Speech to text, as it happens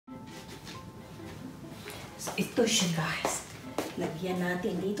So, ito siya guys. Lagyan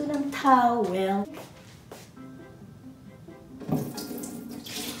natin dito ng towel.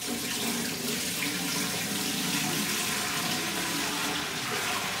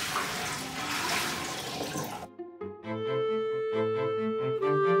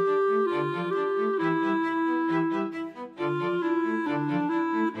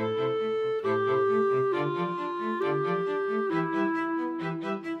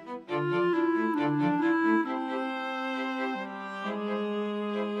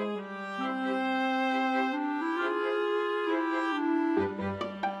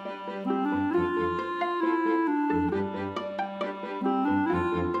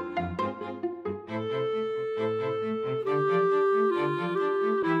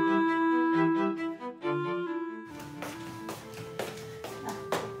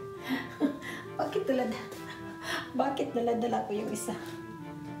 Bakit dala-dala ko yung isa?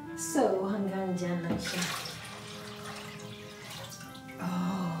 So, hanggang dyan lang siya.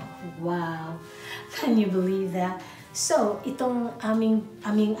 Oh, wow. Can you believe that? So, itong aming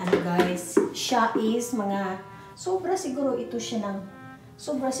ano guys, siya is mga, sobra siguro siya ng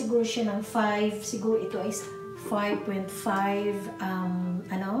 5, siguro ito ay 5.5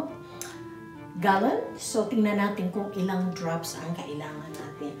 gallon. So, tingnan natin kung ilang drops ang kailangan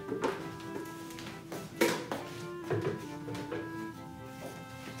natin.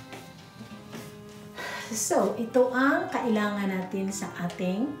 So, ito ang kailangan natin sa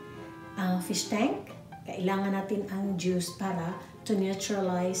ating fish tank. Kailangan natin ang juice para to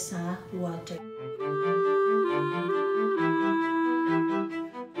neutralize sa water.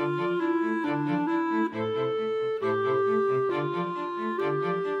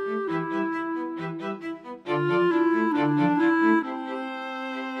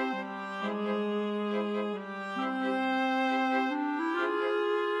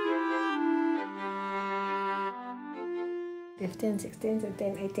 $15, $16,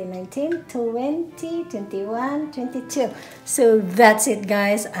 $17, $18, $19, $20, $21, $22. So that's it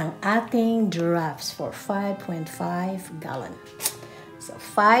guys, ang ating drops for 5.5 gallon. So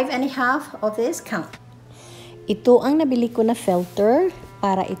 5.5 of this count. Ito ang nabili ko na filter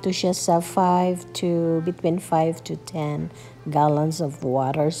para ito siya sa between 5 to 10 gallons of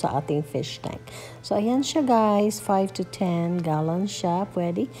water sa ating fish tank. So ayan siya guys, 5 to 10 gallons siya,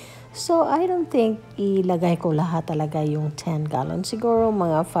 pwede. So, I don't think ilagay ko lahat talaga yung 10 gallons. Siguro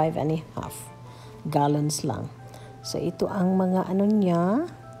mga 5.5 gallons lang. So, ito ang mga ano niya.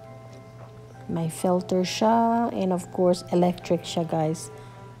 May filter siya. And of course, electric siya guys.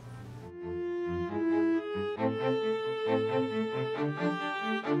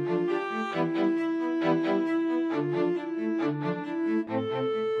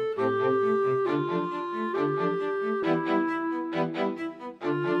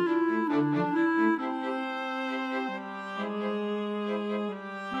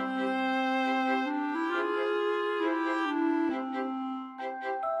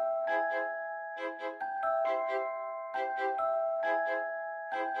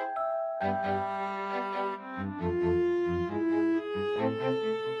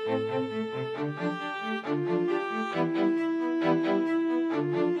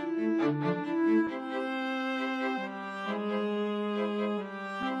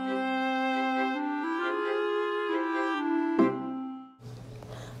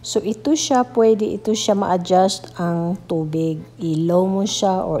 So, ito siya, pwede ito siya ma-adjust ang tubig. I-low mo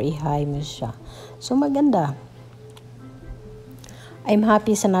siya or i-high mo siya. So, maganda. I'm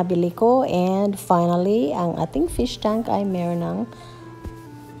happy sa nabili ko. And finally, ang ating fish tank ay meron ng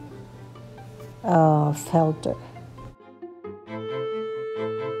filter.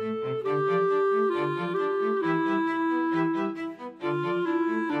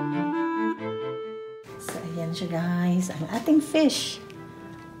 So, ayan siya guys. Ang ating fish.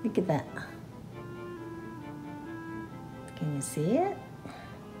 Look at that. Can you see it?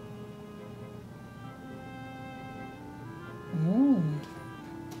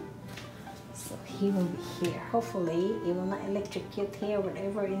 So he will be here. Hopefully, it will not electrocute here,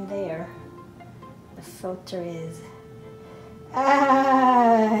 whatever in there. The filter is.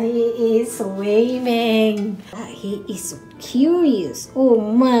 He is swimming. He is so curious. Oh,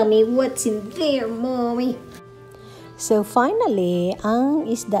 mommy, what's in there, mommy? So finally, ang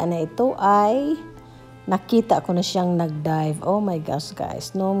isda na ito ay nakita ko na siyang nag-dive. Oh my gosh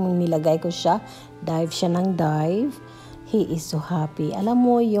guys, nung nilagay ko siya, dive siya ng dive. He is so happy. Alam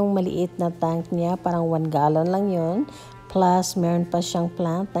mo yung maliit na tank niya, parang 1 gallon lang yun. Plus, meron pa siyang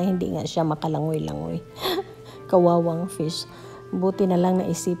plant na hindi nga siya makalangoy-langoy. Kawawang fish. Buti na lang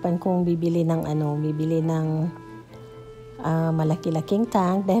naisipan kong bibili ng malaki-laking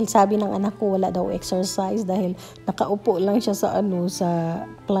tank. Dahil sabi ng anak ko, wala daw exercise dahil nakaupo lang siya sa sa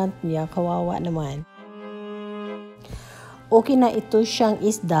plant niya. Kawawa naman. Okay na ito siyang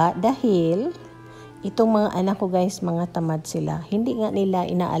isda dahil itong mga anak ko guys, mga tamad sila. Hindi nga nila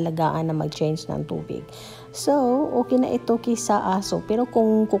inaalagaan na mag-change ng tubig. So, okay na ito kaysa aso. Pero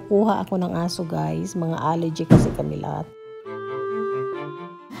kung kukuha ako ng aso guys, mga allergic kasi kami lahat.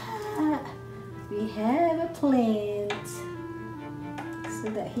 We have a plant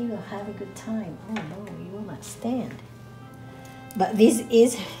so that he will have a good time. Oh no, he will not stand. But this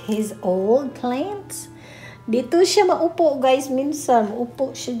is his old plant. Dito siya maupo guys, minsan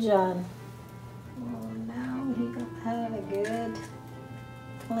maupo siya dyan. Oh, now he will have a good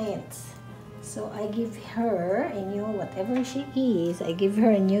plant. So I give her a new, whatever she is, I give her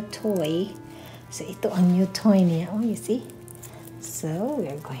a new toy. So ito ang new toy niya. Oh, you see? So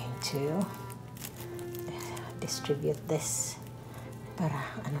we're going to distribute this para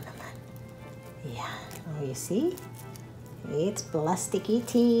ano naman. Yan. Oh, you see? It's plasticky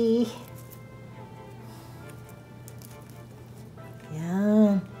tea.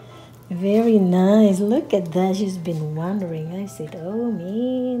 Yeah, very nice. Look at that. She's been wondering. I said, oh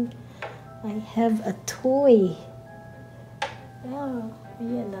man, I have a toy. Oh,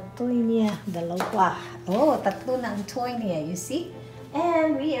 yan ang toy niya. Dalawa. Oh, tatlo na ang toy niya. You see?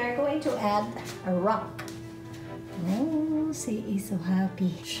 And we are going to add a rock. Oh, she is so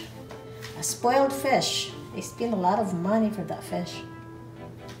happy. A spoiled fish. I spent a lot of money for that fish.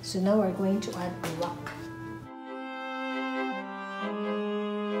 So now we're going to add a rock.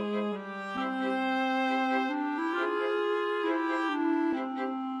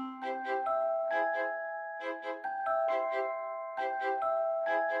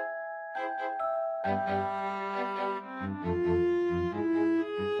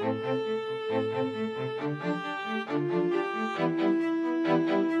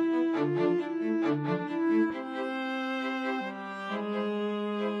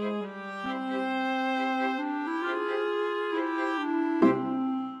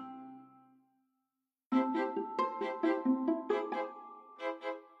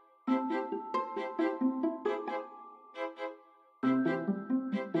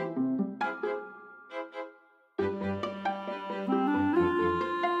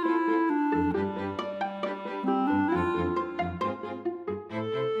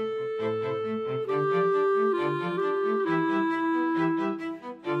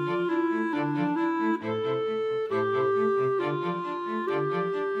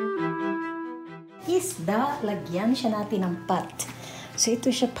 Isda, lagyan siya natin ng pot. So,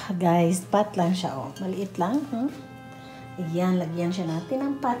 ito siya pa guys. Pot lang siya, oh. Maliit lang, Ayan, lagyan siya natin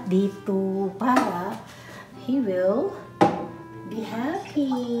ng pot dito para he will be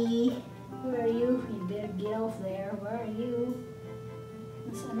happy. Where are you? You better get off there. Where are you?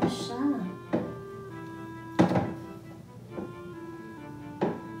 Nasaan na siya?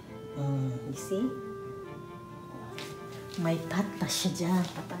 You see? May pot pa siya dyan.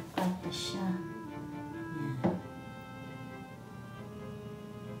 Patat-pat pa siya.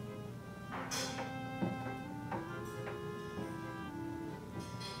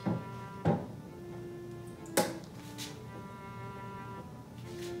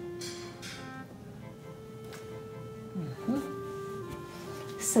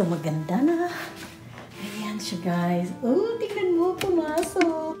 So, maganda na. Ayan siya, guys. Oh, tingnan mo,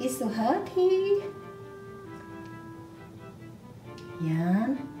 pumasok. He's so happy.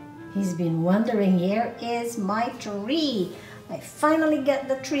 Yan. He's been wondering, here is my tree. I finally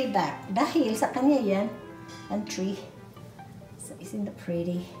got the tree back. Dahil sa kanya yan, ang tree. So, isn't that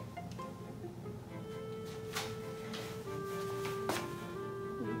pretty?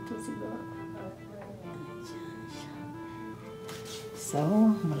 Ito siguro. So,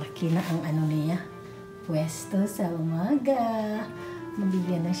 malaki na ang ano niya. Pwesto sa umaga.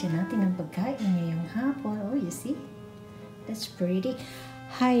 Mabigyan na siya natin ng pagkain ngayong hapon. Oh, you see? That's pretty.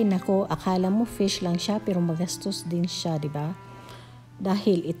 Hay, nako, akala mo fish lang siya pero magastos din siya, di ba?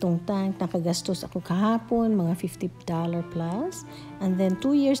 Dahil itong tank, nakagastos ako kahapon, mga $50 plus. And then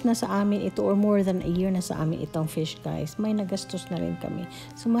 2 years na sa amin ito, or more than a year na sa amin itong fish, guys. May nagastos na rin kami.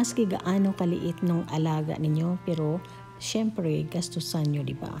 So, maski gaano kaliit nung alaga ninyo, pero syempre, gastusan nyo,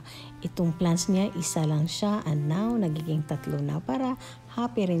 di ba? Itong plants niya, isa lang siya, and now, nagiging 3 na para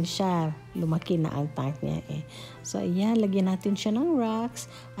happy rin siya. Lumaki na ang tank niya eh. So, ayan, lagyan natin siya ng rocks.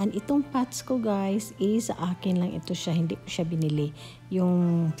 And itong pots ko, guys, is sa akin lang ito siya. Hindi ko siya binili.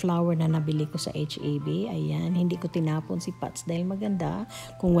 Yung flower na nabili ko sa HAB, ayan, hindi ko tinapon si pots dahil maganda.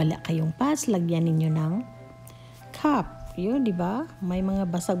 Kung wala kayong pots, lagyan ninyo ng cup. Yun, di ba? May mga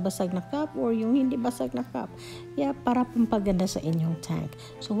basag-basag na cup or yung hindi basag na cup. Yeah, para pampaganda sa inyong tank.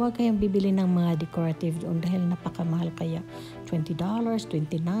 So, huwag kayong bibili ng mga decorative doon dahil napakamahal kaya. $20, $29,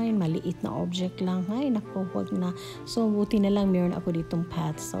 maliit na object lang. Ay, naku, huwag na. So, buti na lang meron ako ditong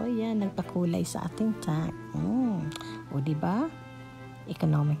pads. So, yan, nagpakulay sa ating tank. O, di ba?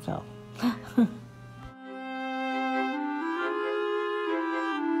 Economical.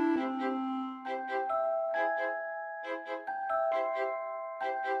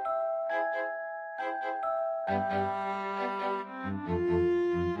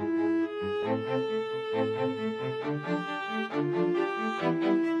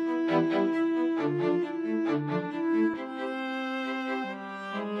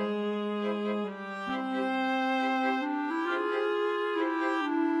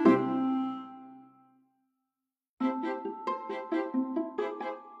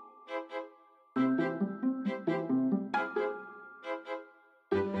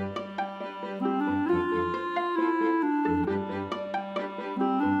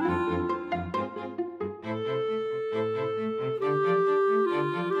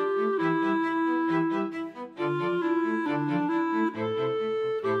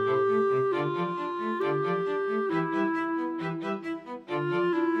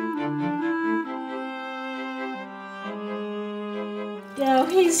 Now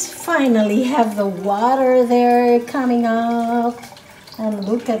he's finally have the water there coming up. And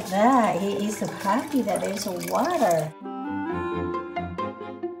look at that. He is so happy that there's water.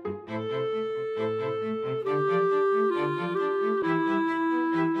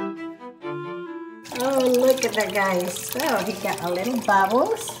 Oh, look at that, guys. So he got a little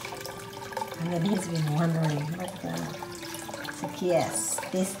bubbles. And then he's been wondering, look at that. So yes,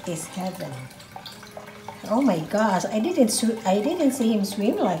 this is heaven. Oh my gosh, I didn't see him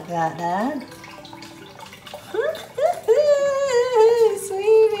swim like that, Dad.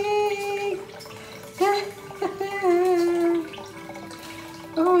 Swimming.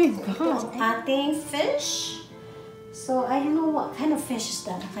 Oh my gosh. Ating fish. So I don't know what kind of fish is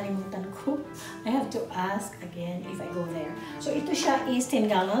that. Nakalimutan ko. I have to ask again if I go there. So ito siya is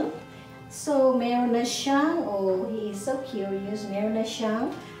 10 gallon. So meron na siyang, oh, he is so curious. Meron na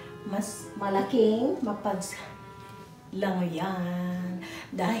siyang mas malaking mapaglangoyan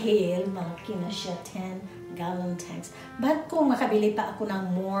dahil malaki na siya 10 gallon tanks. But kung makabili pa ako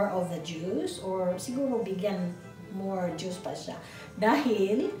ng more of the juice or siguro bigyan more juice pa siya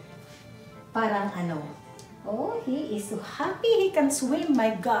dahil parang ano, oh, he is so happy he can swim.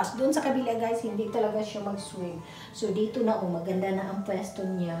 My gosh, doon sa kabila guys, hindi talaga siya mag-swim. So dito na, oh, maganda na ang pwesto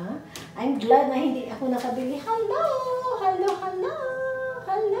niya. I'm glad na hindi ako nakabili. Hello, hello, hello.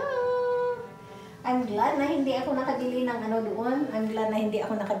 Hello! I'm glad na hindi ako nakabili ng ano doon. I'm glad na hindi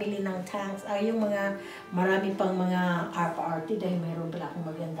ako nakabili ng tanks. Ay, yung mga marami pang mga RPRT dahil mayroon pala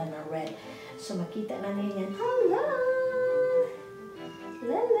akong maganda na red. So, makita na niya yan. Hello!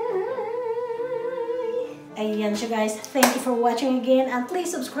 Ayan siya guys. Thank you for watching again. And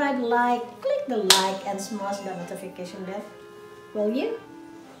please subscribe, like, click the like, and smash the notification bell. Will you?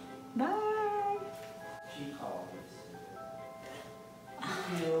 Bye! She called.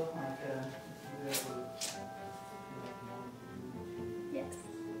 Feel like yes.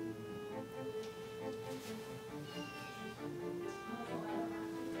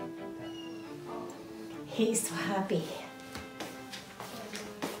 He's so happy.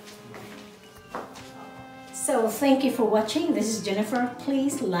 So thank you for watching. This is Jennifer.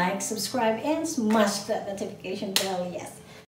 Please like, subscribe, and smash that notification bell. Yes.